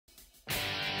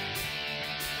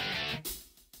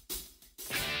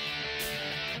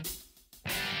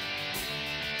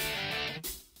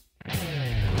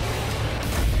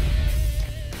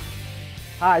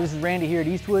Hi, this is Randy here at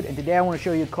Eastwood, and today I want to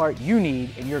show you a cart you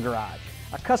need in your garage.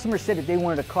 Our customer said that they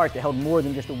wanted a cart that held more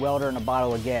than just a welder and a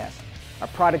bottle of gas. Our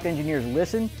product engineers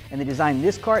listened, and they designed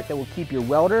this cart that will keep your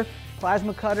welder,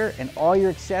 plasma cutter, and all your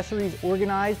accessories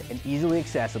organized and easily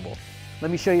accessible.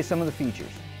 Let me show you some of the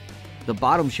features. The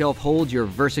bottom shelf holds your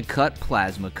VersaCut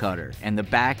plasma cutter, and the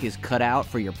back is cut out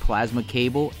for your plasma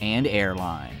cable and air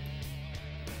line.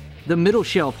 The middle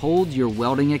shelf holds your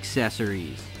welding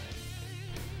accessories.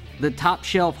 The top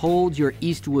shelf holds your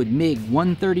Eastwood MIG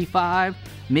 135,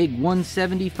 MIG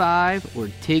 175, or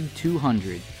TIG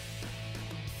 200.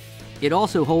 It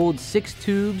also holds 6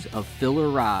 tubes of filler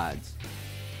rods.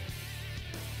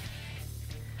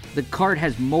 The cart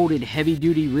has molded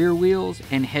heavy-duty rear wheels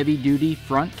and heavy-duty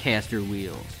front caster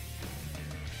wheels.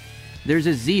 There's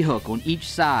a Z-hook on each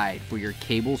side for your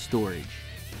cable storage.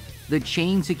 The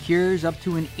chain secures up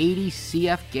to an 80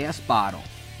 CF gas bottle.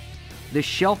 The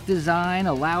shelf design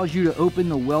allows you to open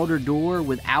the welder door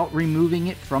without removing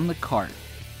it from the cart.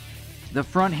 The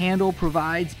front handle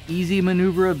provides easy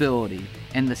maneuverability,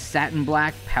 and the satin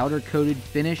black powder-coated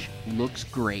finish looks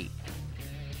great.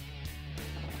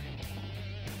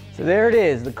 So there it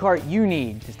is, the cart you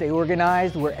need to stay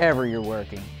organized wherever you're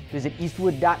working. Visit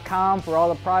Eastwood.com for all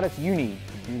the products you need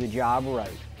to do the job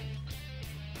right.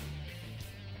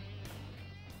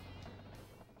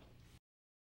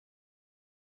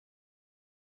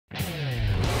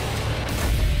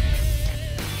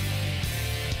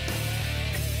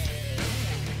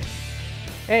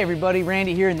 Hey everybody,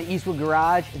 Randy here in the Eastwood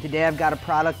garage, and today I've got a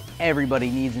product everybody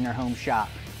needs in their home shop,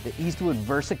 the Eastwood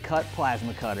VersaCut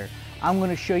plasma cutter. I'm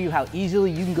going to show you how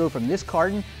easily you can go from this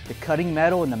carton to cutting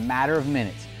metal in a matter of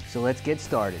minutes. So let's get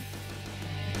started.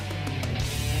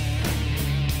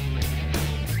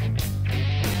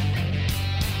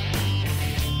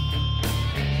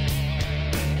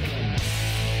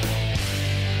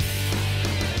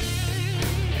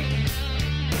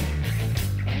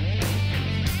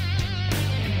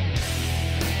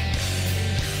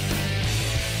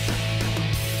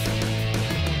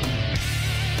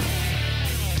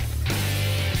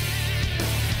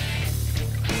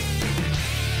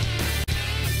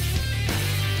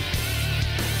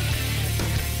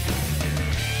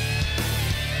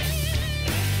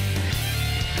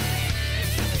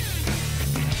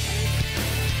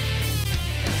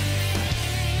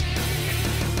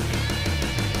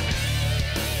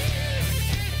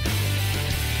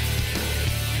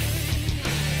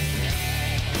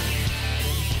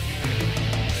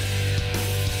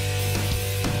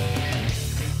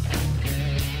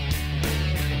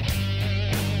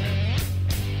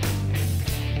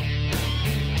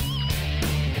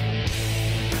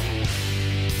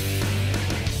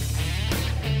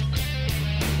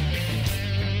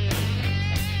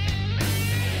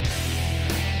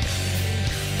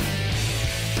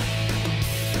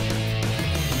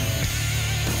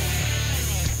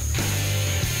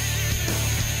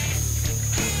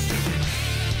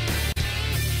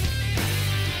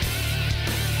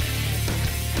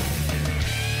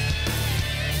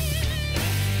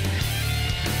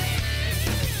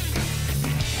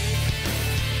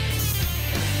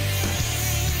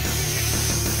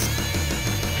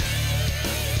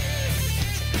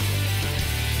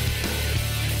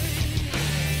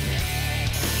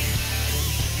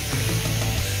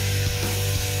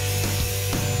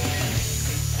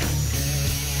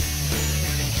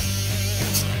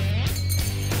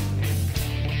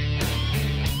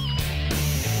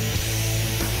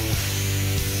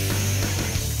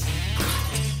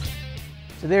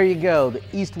 So there you go, the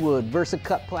Eastwood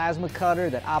VersaCut plasma cutter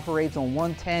that operates on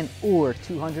 110 or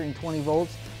 220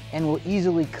 volts and will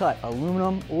easily cut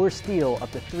aluminum or steel up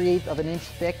to 3/8 of an inch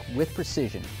thick with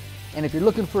precision. And if you're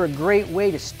looking for a great way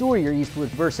to store your Eastwood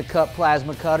VersaCut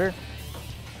plasma cutter,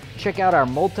 check out our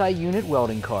multi-unit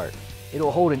welding cart.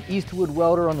 It'll hold an Eastwood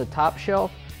welder on the top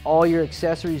shelf, all your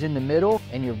accessories in the middle,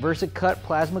 and your VersaCut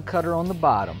plasma cutter on the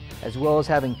bottom, as well as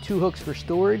having 2 hooks for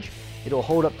storage. It'll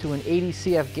hold up to an 80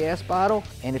 CF gas bottle,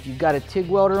 and if you've got a TIG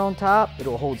welder on top,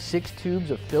 it'll hold 6 tubes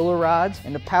of filler rods,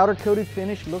 and the powder-coated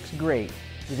finish looks great.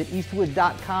 Visit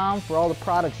Eastwood.com for all the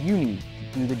products you need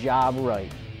to do the job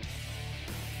right.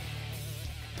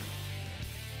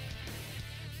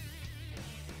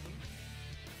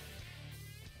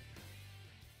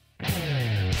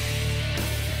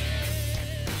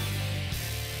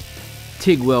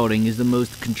 TIG welding is the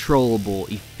most controllable,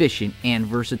 efficient, and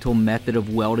versatile method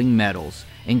of welding metals,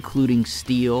 including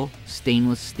steel,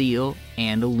 stainless steel,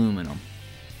 and aluminum.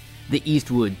 The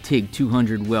Eastwood TIG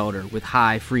 200 welder with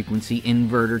high-frequency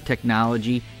inverter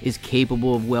technology is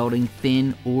capable of welding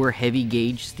thin or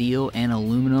heavy-gauge steel and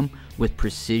aluminum with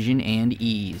precision and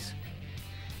ease.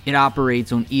 It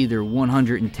operates on either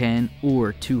 110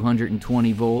 or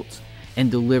 220 volts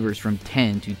and delivers from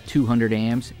 10 to 200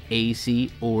 amps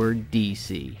AC or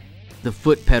DC. The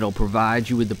foot pedal provides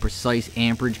you with the precise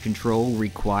amperage control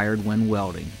required when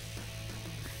welding.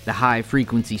 The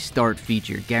high-frequency start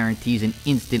feature guarantees an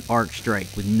instant arc strike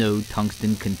with no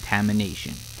tungsten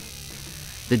contamination.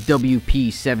 The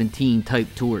WP17 type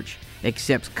torch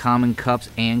accepts common cups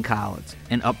and collets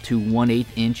and up to 1/8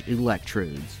 inch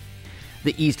electrodes.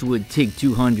 The Eastwood TIG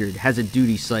 200 has a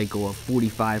duty cycle of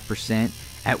 45%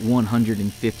 at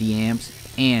 150 amps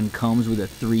and comes with a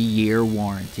 3-year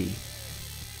warranty.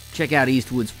 Check out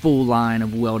Eastwood's full line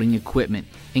of welding equipment,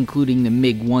 including the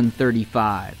MIG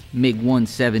 135, MIG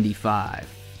 175,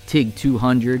 TIG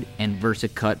 200, and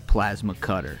VersaCut plasma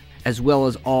cutter, as well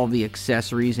as all the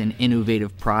accessories and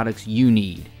innovative products you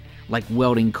need, like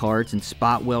welding carts and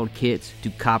spot weld kits to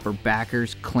copper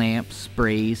backers, clamps,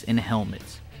 sprays, and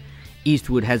helmets.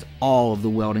 Eastwood has all of the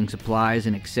welding supplies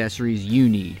and accessories you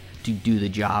need to do the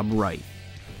job right.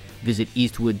 Visit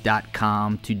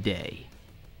Eastwood.com today.